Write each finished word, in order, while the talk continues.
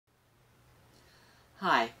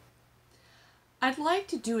Hi. I'd like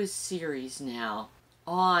to do a series now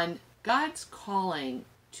on God's calling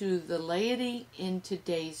to the laity in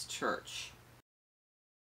today's church.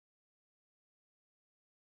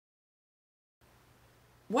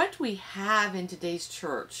 What we have in today's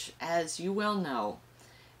church, as you well know,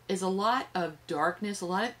 is a lot of darkness, a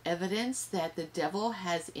lot of evidence that the devil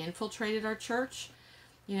has infiltrated our church.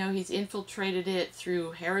 You know, he's infiltrated it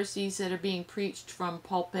through heresies that are being preached from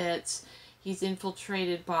pulpits. He's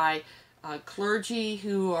infiltrated by clergy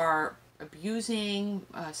who are abusing,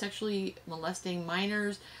 sexually molesting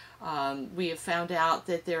minors. We have found out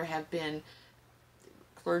that there have been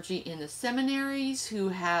clergy in the seminaries who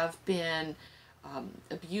have been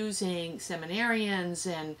abusing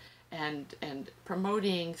seminarians and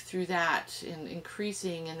promoting through that and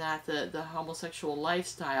increasing in that the homosexual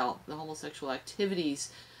lifestyle, the homosexual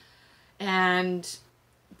activities. And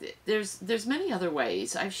there's many other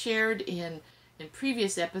ways. I've shared in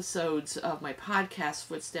previous episodes of my podcast,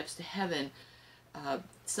 Footsteps to Heaven,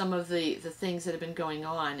 some of the things that have been going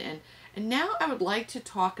on. And now I would like to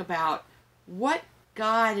talk about what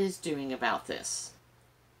God is doing about this.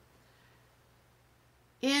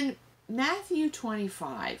 In Matthew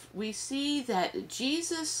 25, we see that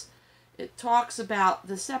Jesus talks about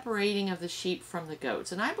the separating of the sheep from the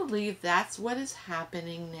goats. And I believe that's what is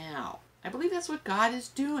happening now. I believe that's what God is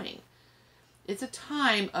doing. It's a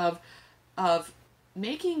time of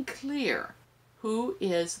making clear who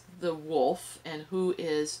is the wolf and who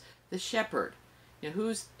is the shepherd. You know,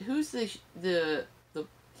 who's the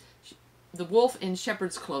wolf in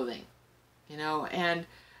shepherd's clothing, you know, and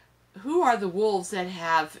who are the wolves that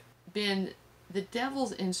have been the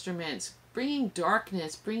devil's instruments, bringing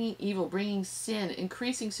darkness, bringing evil, bringing sin,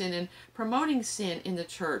 increasing sin, and promoting sin in the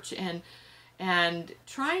church, and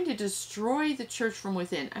trying to destroy the church from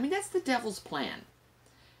within. I mean, that's the devil's plan,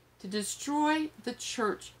 to destroy the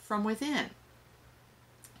church from within,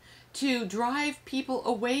 to drive people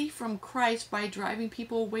away from Christ by driving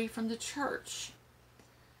people away from the church.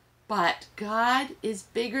 But God is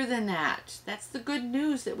bigger than that. That's the good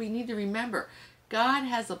news that we need to remember. God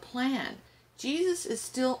has a plan. Jesus is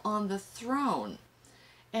still on the throne.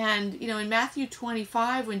 And, you know, in Matthew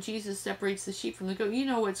 25, when Jesus separates the sheep from the goat, you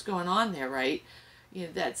know what's going on there, right? You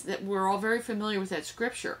know, that we're all very familiar with that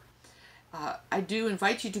scripture. I do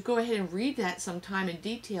invite you to go ahead and read that sometime in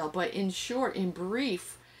detail, but in short, in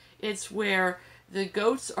brief, it's where the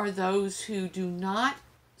goats are those who do not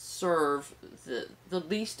serve the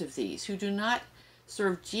least of these, who do not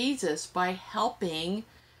serve Jesus by helping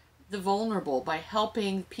the vulnerable, by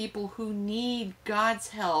helping people who need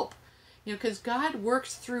God's help. You know, because God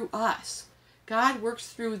works through us. God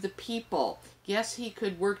works through the people. Yes, he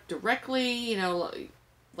could work directly, you know,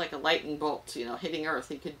 like a lightning bolt, you know, hitting earth.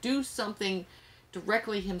 He could do something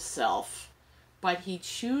directly himself, but he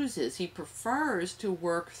chooses, he prefers to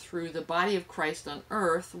work through the body of Christ on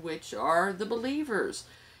earth, which are the believers.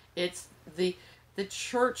 It's the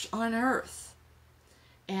church on earth.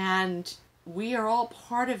 And we are all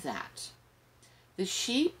part of that. The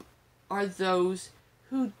sheep are those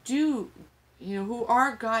who do, you know, who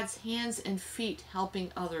are God's hands and feet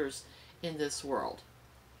helping others in this world.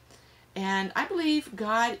 And I believe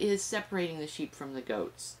God is separating the sheep from the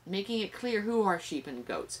goats, making it clear who are sheep and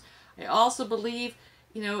goats. I also believe,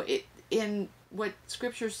 you know, in what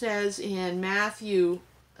Scripture says in Matthew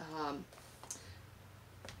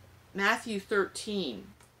 13.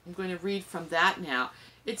 I'm going to read from that now.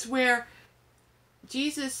 It's where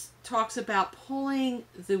Jesus talks about pulling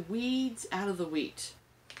the weeds out of the wheat.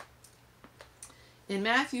 In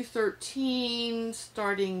Matthew 13,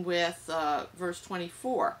 starting with verse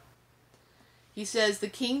 24, he says, "The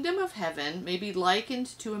kingdom of heaven may be likened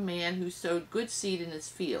to a man who sowed good seed in his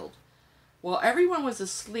field. While everyone was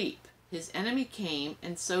asleep, his enemy came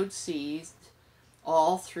and sowed seeds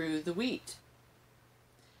all through the wheat."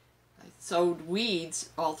 Sowed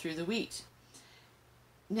weeds all through the wheat.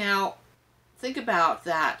 Now, think about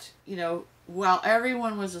that, you know, while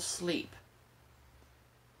everyone was asleep.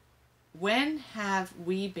 When have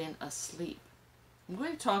we been asleep? I'm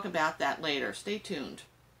going to talk about that later. Stay tuned.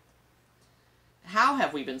 How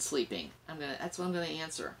have we been sleeping? That's what I'm going to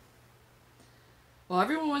answer. While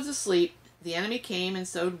everyone was asleep, the enemy came and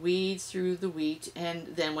sowed weeds through the wheat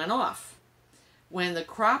and then went off. When the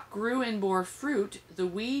crop grew and bore fruit, the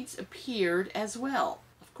weeds appeared as well,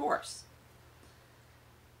 of course.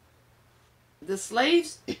 The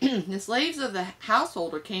slaves of the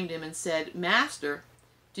householder came to him and said, "Master,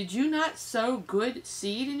 did you not sow good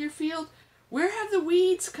seed in your field? Where have the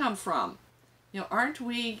weeds come from?" You know, aren't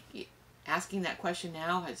we asking that question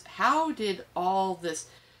now? How did all this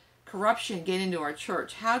corruption get into our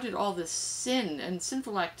church? How did all this sin and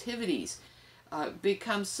sinful activities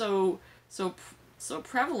become so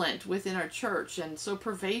prevalent within our church and so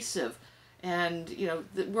pervasive? And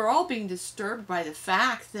we're all being disturbed by the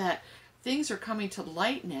fact that things are coming to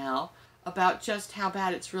light now about just how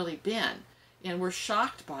bad it's really been, and we're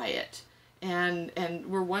shocked by it, and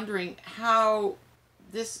we're wondering how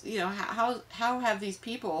this, how have these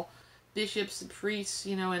people, bishops and priests,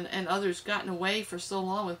 and others, gotten away for so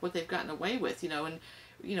long with what they've gotten away with, and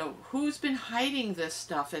who's been hiding this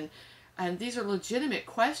stuff, and these are legitimate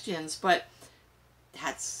questions, but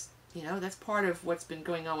that's part of what's been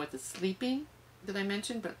going on with the sleeping that I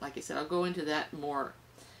mentioned. But like I said, I'll go into that more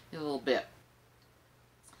in a little bit.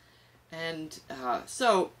 And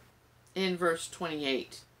so in verse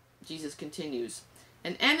 28, Jesus continues,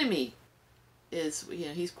 an enemy is,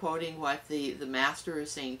 he's quoting what the master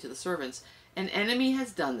is saying to the servants. An enemy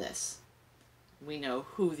has done this. We know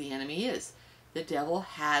who the enemy is. The devil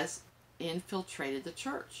has infiltrated the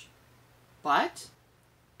church. But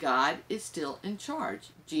God is still in charge.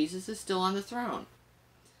 Jesus is still on the throne.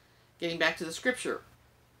 Getting back to the scripture.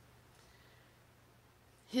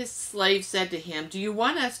 His slave said to him, do you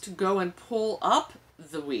want us to go and pull up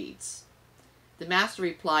the weeds? The master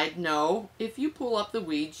replied, no, if you pull up the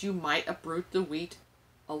weeds, you might uproot the wheat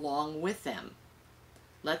along with them.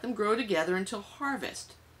 Let them grow together until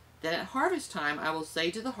harvest. Then at harvest time I will say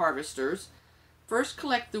to the harvesters, first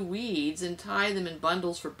collect the weeds and tie them in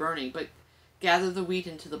bundles for burning, but gather the wheat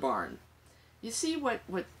into the barn. You see what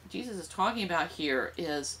Jesus is talking about here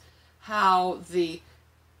is how the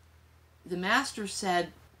master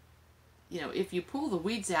said, if you pull the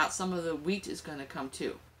weeds out, some of the wheat is going to come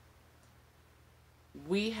too.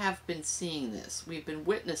 We have been seeing this. We've been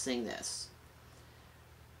witnessing this.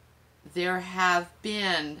 There have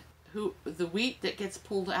been the wheat that gets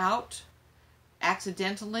pulled out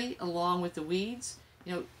accidentally along with the weeds.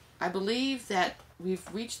 I believe that we've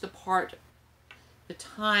reached the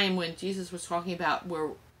time when Jesus was talking about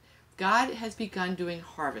where God has begun doing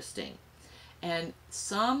harvesting, and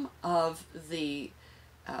some of the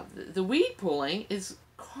weed pulling is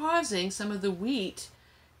causing some of the wheat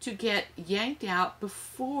to get yanked out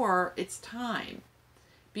before it's time,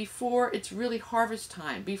 before it's really harvest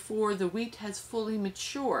time, before the wheat has fully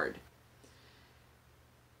matured.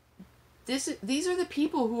 These are the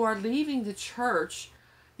people who are leaving the church.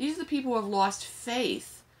 These are the people who have lost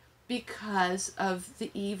faith because of the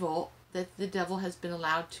evil that the devil has been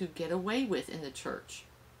allowed to get away with in the church.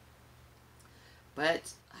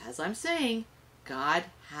 But as I'm saying, God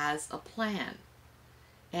has a plan.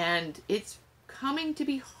 And it's coming to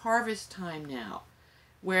be harvest time now,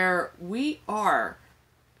 where we are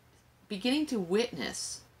beginning to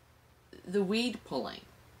witness the weed pulling.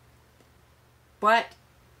 But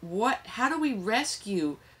how do we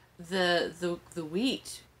rescue the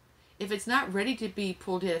wheat? If it's not ready to be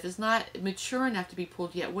pulled yet, if it's not mature enough to be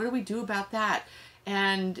pulled yet, what do we do about that?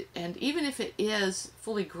 And even if it is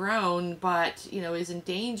fully grown, but is in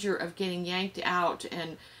danger of getting yanked out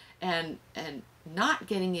and not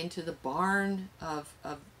getting into the barn of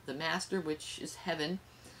the master, which is heaven,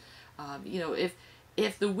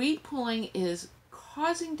 if the wheat pulling is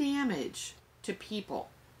causing damage to people,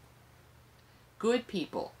 good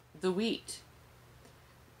people, the wheat,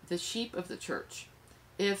 the sheep of the church,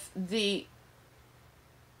 if the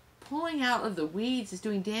pulling out of the weeds is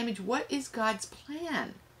doing damage, what is God's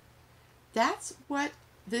plan? That's what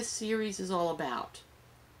this series is all about.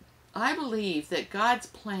 I believe that God's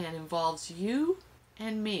plan involves you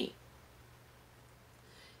and me.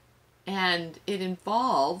 And it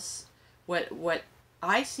involves what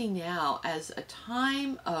I see now as a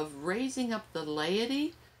time of raising up the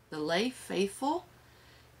laity, the lay faithful,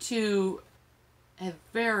 to a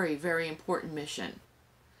very, very important mission.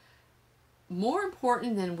 More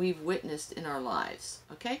important than we've witnessed in our lives.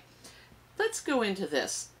 Okay? Let's go into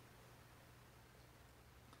this.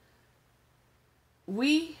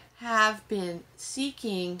 We have been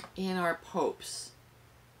seeking in our popes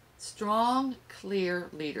strong, clear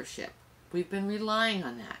leadership. We've been relying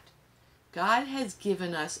on that. God has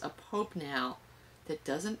given us a pope now that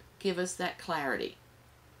doesn't give us that clarity.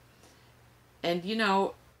 And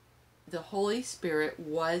the Holy Spirit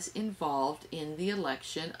was involved in the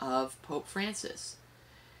election of Pope Francis.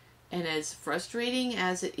 And as frustrating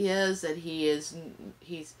as it is that he's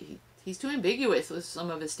too ambiguous with some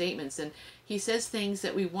of his statements, and he says things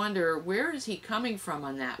that we wonder, where is he coming from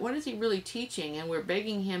on that? What is he really teaching? And we're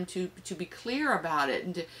begging him to be clear about it,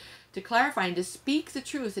 and to clarify, and to speak the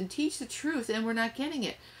truth and teach the truth, and we're not getting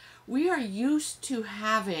it. We are used to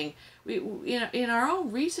having, in our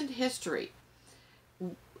own recent history,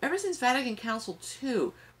 ever since Vatican Council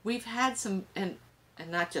II, we've had some, and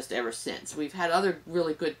not just ever since, we've had other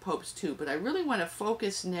really good popes too, but I really want to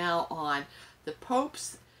focus now on the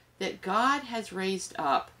popes that God has raised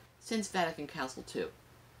up since Vatican Council II.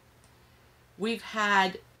 We've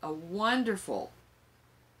had a wonderful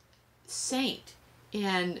saint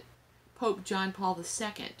in Pope John Paul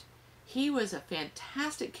II. He was a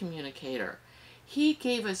fantastic communicator. He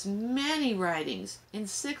gave us many writings,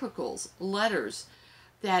 encyclicals, letters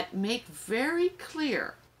that make very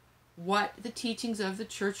clear what the teachings of the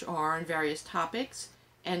church are on various topics,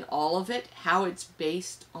 and all of it, how it's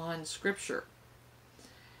based on Scripture.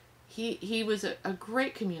 He was a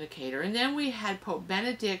great communicator. And then we had Pope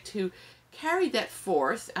Benedict, who carried that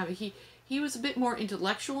forth. I mean, he was a bit more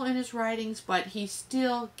intellectual in his writings, but he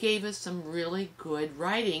still gave us some really good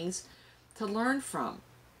writings to learn from.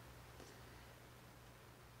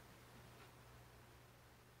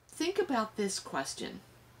 Think about this question.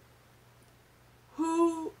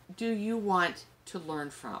 Who do you want to learn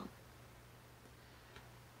from?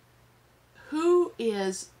 Who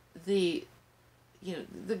is the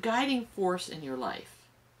guiding force in your life?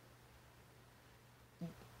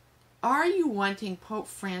 Are you wanting Pope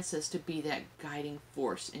Francis to be that guiding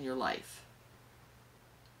force in your life?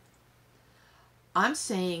 I'm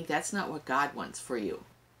saying that's not what God wants for you,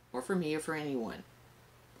 or for me, or for anyone.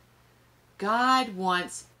 God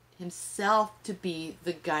wants Himself to be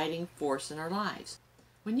the guiding force in our lives.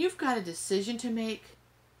 When you've got a decision to make,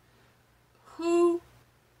 who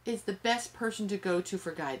is the best person to go to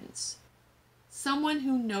for guidance? Someone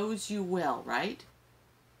who knows you well, right?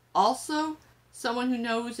 Also, someone who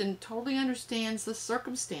knows and totally understands the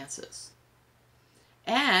circumstances.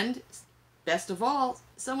 And, best of all,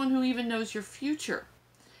 someone who even knows your future.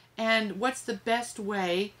 And what's the best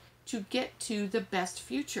way to get to the best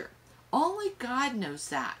future? Only God knows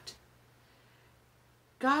that.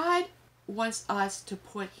 God wants us to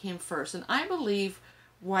put Him first. And I believe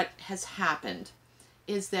what has happened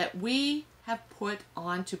is that we have put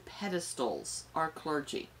onto pedestals our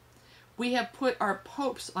clergy. We have put our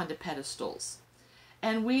popes onto pedestals.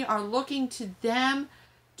 And we are looking to them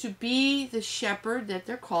to be the shepherd that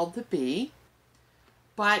they're called to be.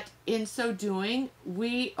 But in so doing,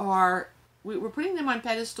 we're putting them on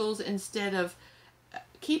pedestals instead of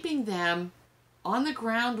keeping them on the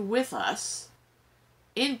ground with us,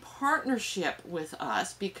 in partnership with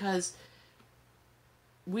us, because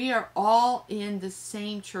we are all in the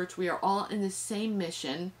same church, we are all in the same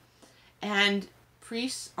mission, and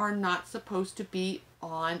priests are not supposed to be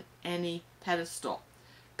on any pedestal.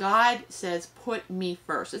 God says, put me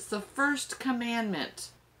first. It's the first commandment.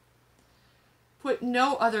 Put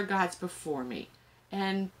no other gods before me.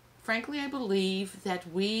 And frankly, I believe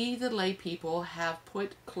that we, the lay people, have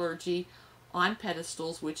put clergy on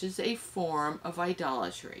pedestals, which is a form of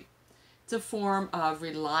idolatry. It's a form of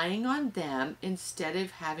relying on them instead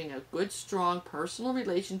of having a good, strong personal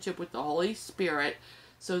relationship with the Holy Spirit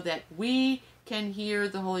so that we can hear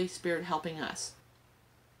the Holy Spirit helping us.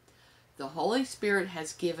 The Holy Spirit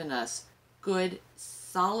has given us good,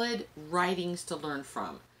 solid writings to learn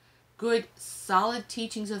from, good, solid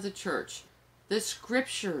teachings of the church, the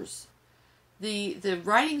scriptures, the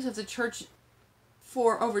writings of the church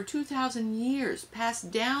for over 2,000 years,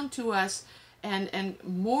 passed down to us and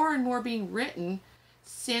more being written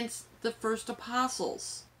since the first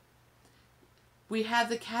apostles. We have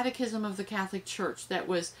the Catechism of the Catholic Church that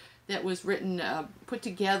was written, put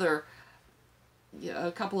together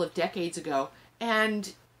a couple of decades ago,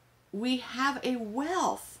 and we have a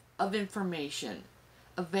wealth of information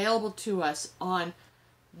available to us on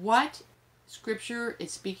what Scripture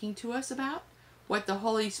is speaking to us about, what the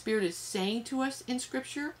Holy Spirit is saying to us in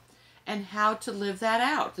Scripture, and how to live that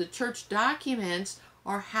out. The church documents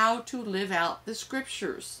are how to live out the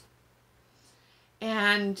Scriptures.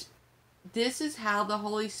 And this is how the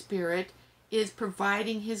Holy Spirit is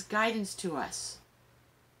providing His guidance to us.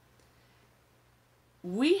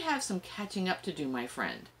 We have some catching up to do, my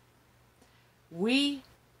friend. We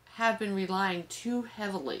have been relying too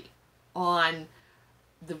heavily on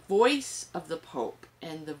the voice of the Pope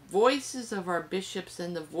and the voices of our bishops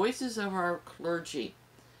and the voices of our clergy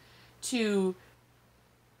to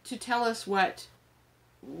tell us what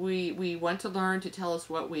we want to learn, to tell us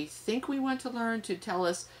what we think we want to learn, to tell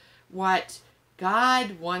us what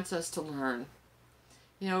God wants us to learn.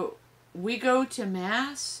 You know, we go to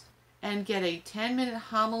Mass and get a 10-minute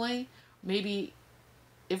homily, maybe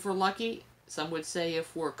if we're lucky, some would say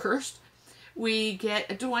if we're cursed, we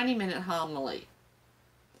get a 20-minute homily.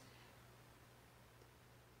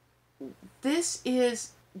 This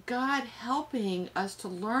is God helping us to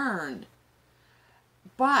learn,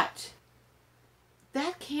 but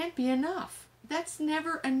that can't be enough. that's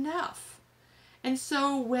never enough. And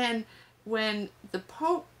so when the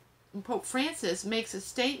Pope Francis makes a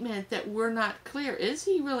statement that we're not clear, is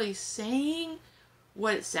he really saying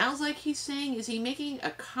what it sounds like he's saying? Is he making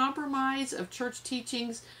a compromise of church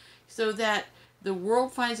teachings so that the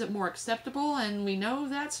world finds it more acceptable? And we know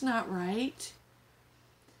that's not right.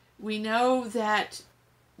 We know that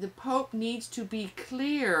the Pope needs to be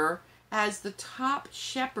clear as the top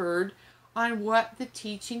shepherd on what the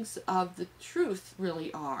teachings of the truth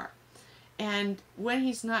really are. And when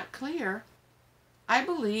he's not clear, I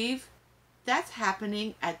believe that's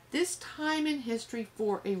happening at this time in history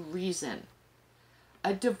for a reason.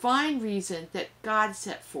 A divine reason that God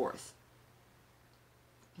set forth.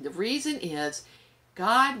 The reason is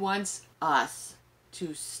God wants us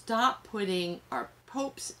to stop putting our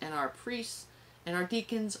popes and our priests and our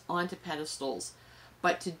deacons onto pedestals,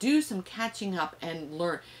 but to do some catching up and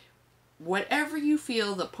learn. Whatever you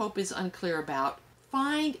feel the Pope is unclear about,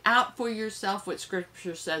 find out for yourself what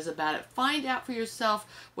Scripture says about it. Find out for yourself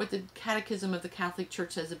what the Catechism of the Catholic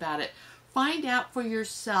Church says about it. Find out for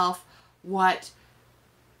yourself what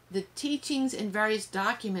the teachings in various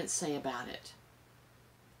documents say about it.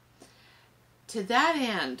 To that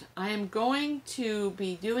end, I am going to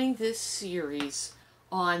be doing this series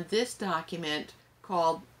on this document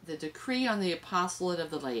called the Decree on the Apostolate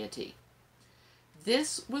of the Laity.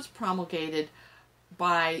 This was promulgated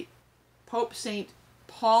by Pope St.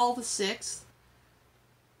 Paul VI,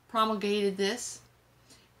 promulgated this,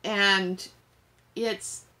 and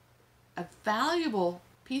it's a valuable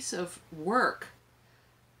piece of work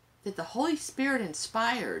that the Holy Spirit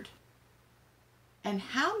inspired. And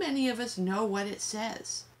how many of us know what it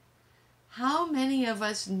says? How many of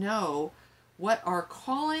us know what our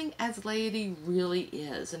calling as laity really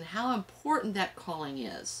is and how important that calling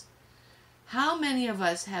is? How many of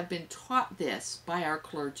us have been taught this by our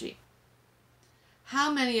clergy?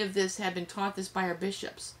 How many of this have been taught this by our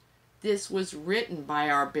bishops? This was written by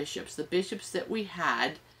our bishops, the bishops that we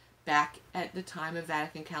had back at the time of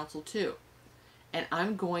Vatican Council II. And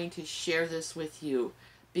I'm going to share this with you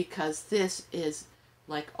because this is,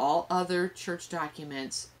 like all other church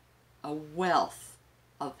documents, a wealth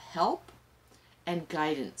of help and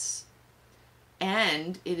guidance.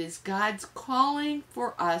 And it is God's calling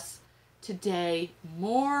for us today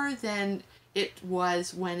more than it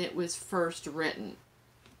was when it was first written.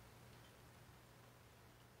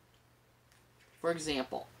 For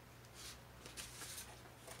example,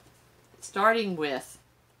 starting with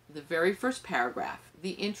the very first paragraph,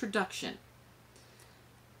 the introduction.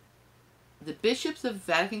 The bishops of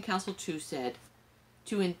Vatican Council II said,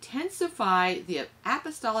 to intensify the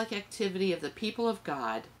apostolic activity of the people of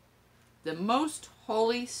God, the Most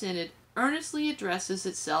Holy Synod earnestly addresses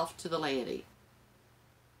itself to the laity,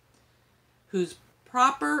 whose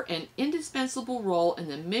proper and indispensable role in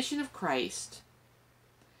the mission of Christ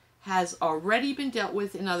has already been dealt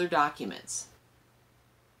with in other documents.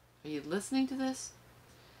 Are you listening to this?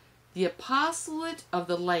 The apostolate of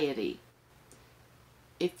the laity.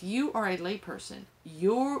 If you are a layperson,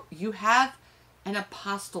 you have an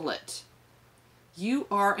apostolate. You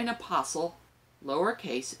are an apostle,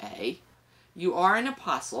 lowercase a. You are an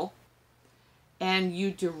apostle, and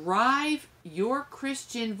you derive your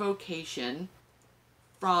Christian vocation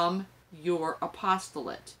from your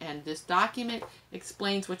apostolate. And this document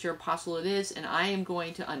explains what your apostolate is, and I am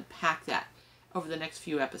going to unpack that over the next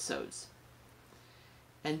few episodes.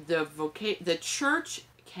 And the church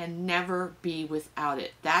can never be without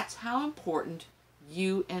it. That's how important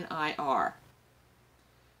you and I are.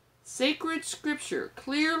 Sacred Scripture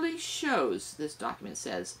clearly shows, this document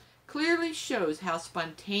says, clearly shows how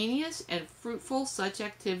spontaneous and fruitful such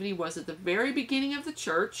activity was at the very beginning of the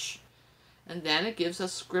church. And then it gives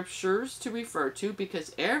us scriptures to refer to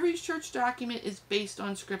because every church document is based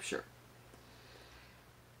on Scripture.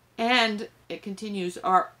 And it continues,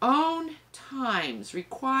 our own times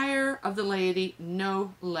require of the laity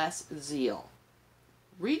no less zeal.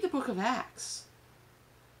 Read the book of Acts.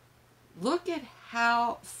 Look at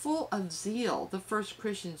how full of zeal the first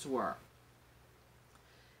Christians were.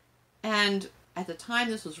 And at the time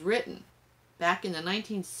this was written, back in the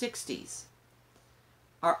 1960s,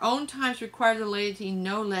 our own times require the laity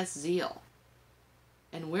no less zeal.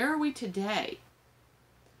 And where are we today?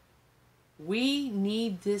 We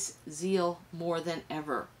need this zeal more than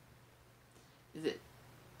ever.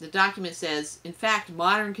 The document says, in fact,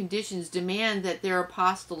 modern conditions demand that their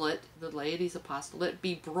apostolate, the laity's apostolate,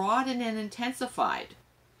 be broadened and intensified.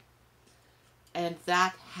 And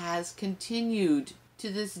that has continued to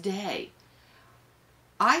this day.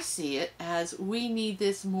 I see it as we need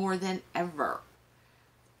this more than ever.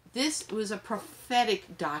 This was a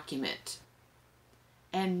prophetic document.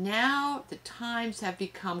 And now the times have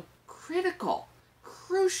become critical,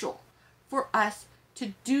 crucial for us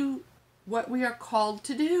to do what we are called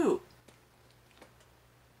to do.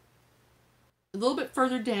 A little bit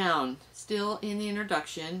further down, still in the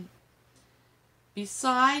introduction,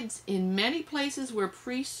 besides, in many places where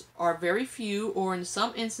priests are very few, or in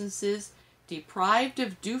some instances deprived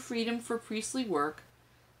of due freedom for priestly work,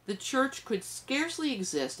 the church could scarcely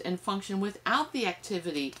exist and function without the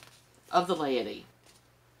activity of the laity.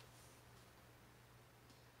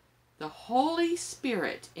 The Holy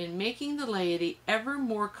Spirit, in making the laity ever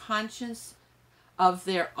more conscious of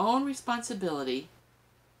their own responsibility,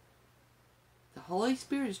 the Holy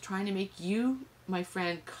Spirit is trying to make you, my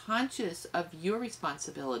friend, conscious of your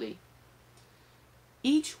responsibility.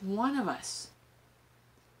 Each one of us,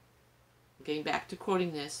 getting back to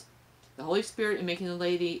quoting this, the Holy Spirit in making the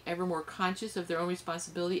laity ever more conscious of their own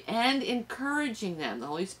responsibility and encouraging them. The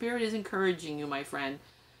Holy Spirit is encouraging you, my friend,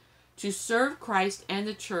 to serve Christ and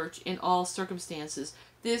the church in all circumstances.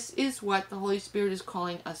 This is what the Holy Spirit is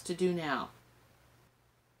calling us to do now.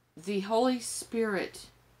 The Holy Spirit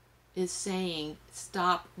is saying,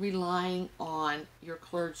 stop relying on your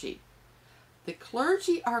clergy. The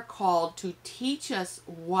clergy are called to teach us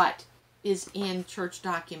what is in church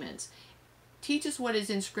documents. Teach us what is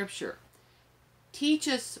in Scripture. Teach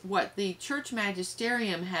us what the church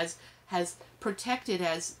magisterium has protected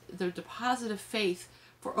as the deposit of faith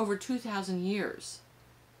for over 2,000 years.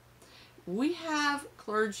 We have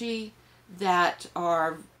clergy that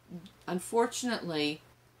are, unfortunately,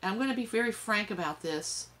 I'm going to be very frank about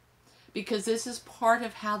this, because this is part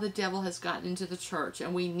of how the devil has gotten into the church,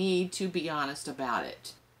 and we need to be honest about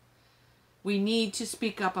it. We need to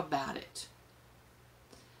speak up about it.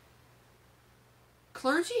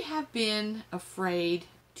 Clergy have been afraid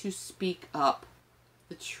to speak up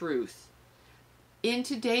the truth. In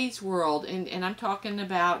today's world, and I'm talking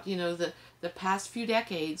about, the past few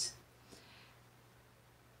decades,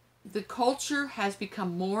 the culture has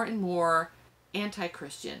become more and more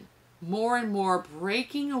anti-Christian, more and more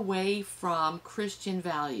breaking away from Christian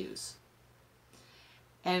values.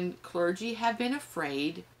 And clergy have been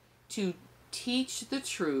afraid to teach the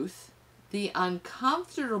truth, the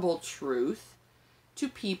uncomfortable truth, to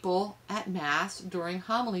people at Mass during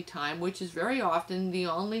homily time, which is very often the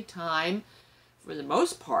only time, for the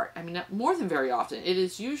most part, not more than very often, it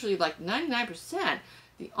is usually like 99%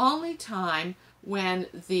 the only time when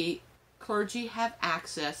the clergy have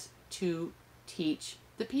access to teach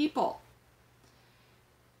the people.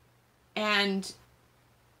 And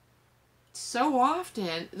so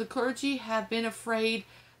often the clergy have been afraid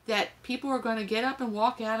that people are going to get up and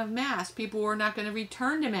walk out of Mass. People are not going to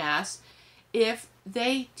return to Mass if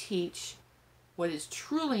they teach what is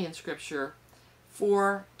truly in Scripture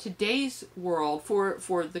for today's world,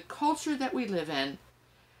 for the culture that we live in,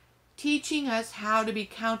 teaching us how to be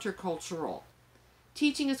countercultural,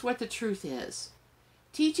 teaching us what the truth is,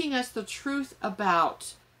 teaching us the truth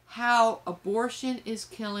about how abortion is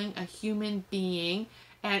killing a human being,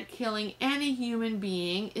 and killing any human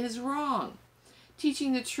being is wrong.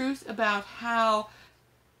 Teaching the truth about how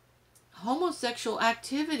homosexual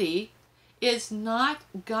activity is not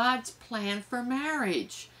God's plan for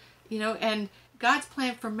marriage. And God's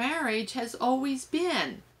plan for marriage has always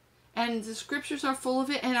been, and the Scriptures are full of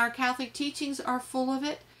it, and our Catholic teachings are full of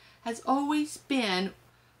it, has always been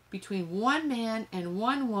between one man and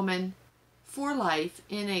one woman for life,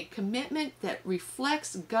 in a commitment that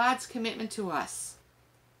reflects God's commitment to us.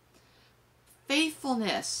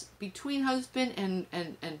 Faithfulness between husband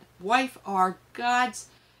and wife are God's,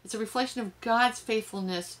 it's a reflection of God's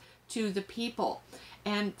faithfulness to the people.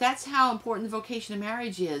 And that's how important the vocation of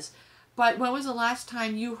marriage is. But when was the last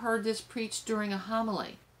time you heard this preached during a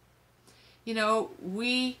homily?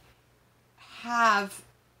 We have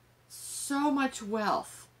so much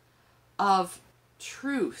wealth of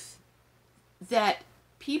truth that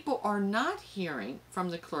people are not hearing from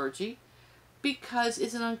the clergy, because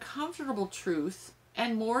it's an uncomfortable truth,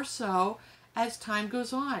 and more so as time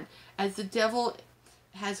goes on, as the devil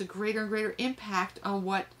has a greater and greater impact on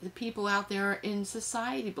what the people out there in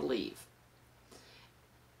society believe.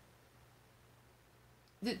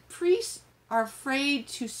 The priests are afraid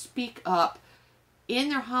to speak up in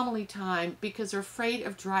their homily time because they're afraid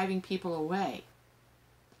of driving people away.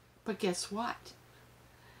 But guess what?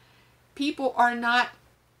 People are not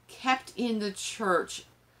kept in the church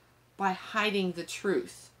by hiding the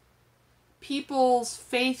truth. People's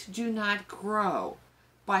faith do not grow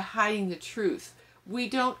by hiding the truth. We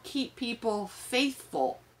don't keep people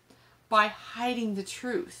faithful by hiding the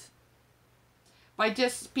truth, by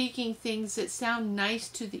just speaking things that sound nice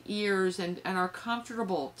to the ears and are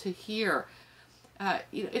comfortable to hear.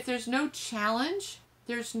 if there's no challenge,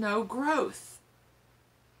 there's no growth.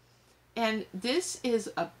 And this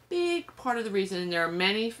is a big part of the reason, and there are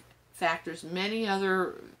many factors, many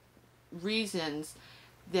other reasons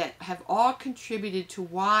that have all contributed to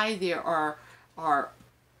why there are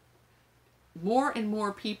more and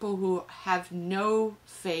more people who have no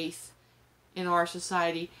faith in our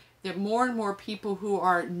society, there are more and more people who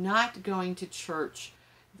are not going to church,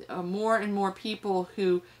 more and more people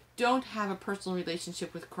who don't have a personal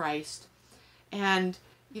relationship with Christ. And,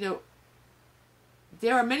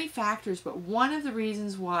 there are many factors, but one of the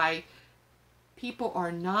reasons why people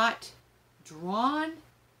are not drawn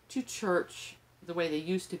to church the way they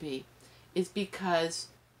used to be is because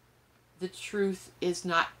the truth is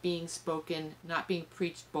not being spoken, not being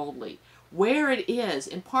preached boldly. Where it is,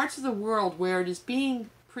 in parts of the world where it is being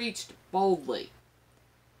preached boldly,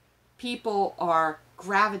 people are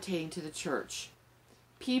gravitating to the church.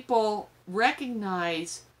 People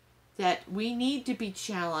recognize that we need to be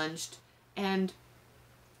challenged, and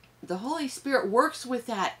the Holy Spirit works with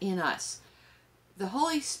that in us. The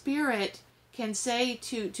Holy Spirit can say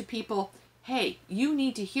to people, hey, you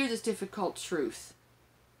need to hear this difficult truth.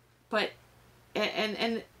 But,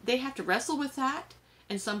 and they have to wrestle with that.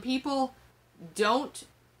 And some people don't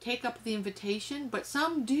take up the invitation, but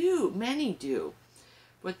some do, many do.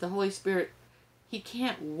 But the Holy Spirit, He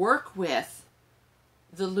can't work with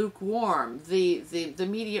the lukewarm, the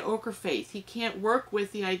mediocre faith. He can't work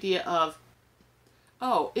with the idea of,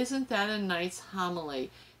 oh, isn't that a nice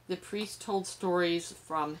homily? The priest told stories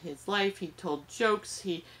from his life. He told jokes.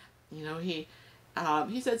 He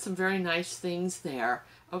said some very nice things there.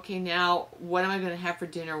 Okay, now what am I going to have for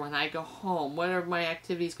dinner when I go home? What are my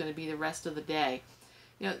activities going to be the rest of the day?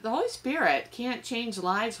 The Holy Spirit can't change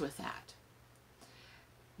lives with that.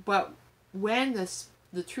 But when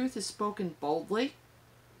the truth is spoken boldly,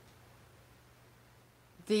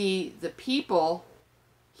 the people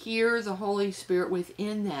hear the Holy Spirit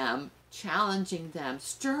within them, challenging them,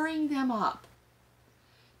 stirring them up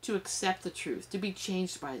to accept the truth, to be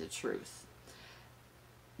changed by the truth.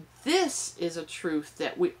 This is a truth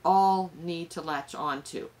that we all need to latch on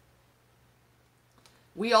to.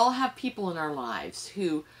 We all have people in our lives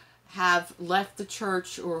who have left the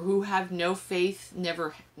church or who have no faith,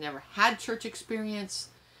 never had church experience.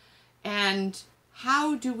 And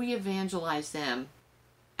how do we evangelize them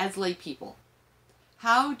as lay people?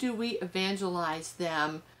 How do we evangelize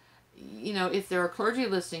them? If there are clergy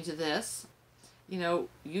listening to this,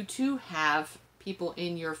 you too have people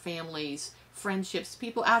in your families, friendships,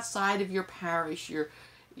 people outside of your parish,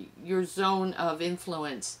 your zone of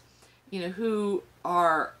influence, who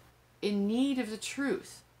are in need of the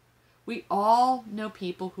truth. We all know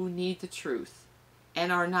people who need the truth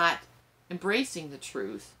and are not embracing the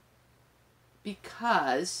truth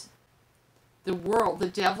because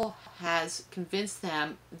the devil has convinced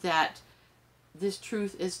them that this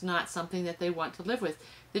truth is not something that they want to live with.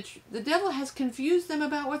 The devil has confused them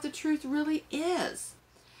about what the truth really is.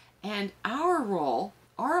 And our role,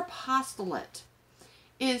 our apostolate,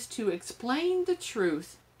 is to explain the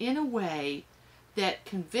truth in a way that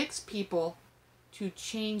convicts people to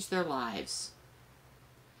change their lives.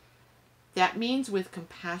 That means with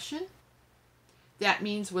compassion. That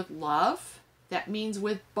means with love. That means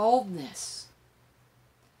with boldness.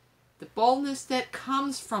 The boldness that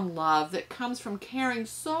comes from love, that comes from caring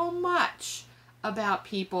so much about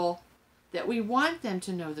people that we want them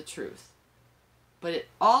to know the truth. But it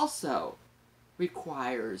also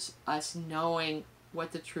requires us knowing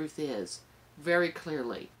what the truth is very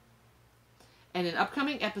clearly. And in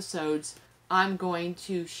upcoming episodes, I'm going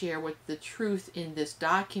to share what the truth in this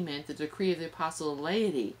document, the Decree of the Apostolate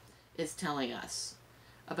Laity, is telling us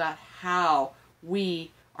about how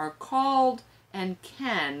we are called and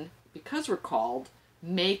can, because we're called,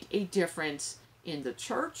 make a difference in the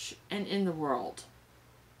church and in the world.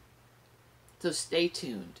 So stay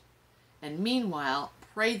tuned. And meanwhile,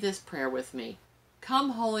 pray this prayer with me.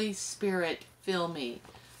 Come, Holy Spirit, fill me.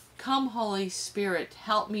 Come, Holy Spirit,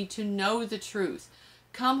 help me to know the truth.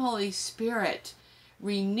 Come, Holy Spirit,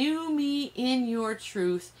 renew me in your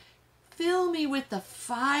truth. Fill me with the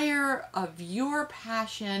fire of your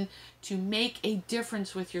passion to make a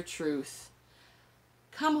difference with your truth.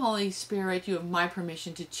 Come, Holy Spirit, you have my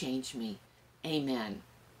permission to change me. Amen.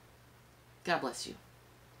 God bless you.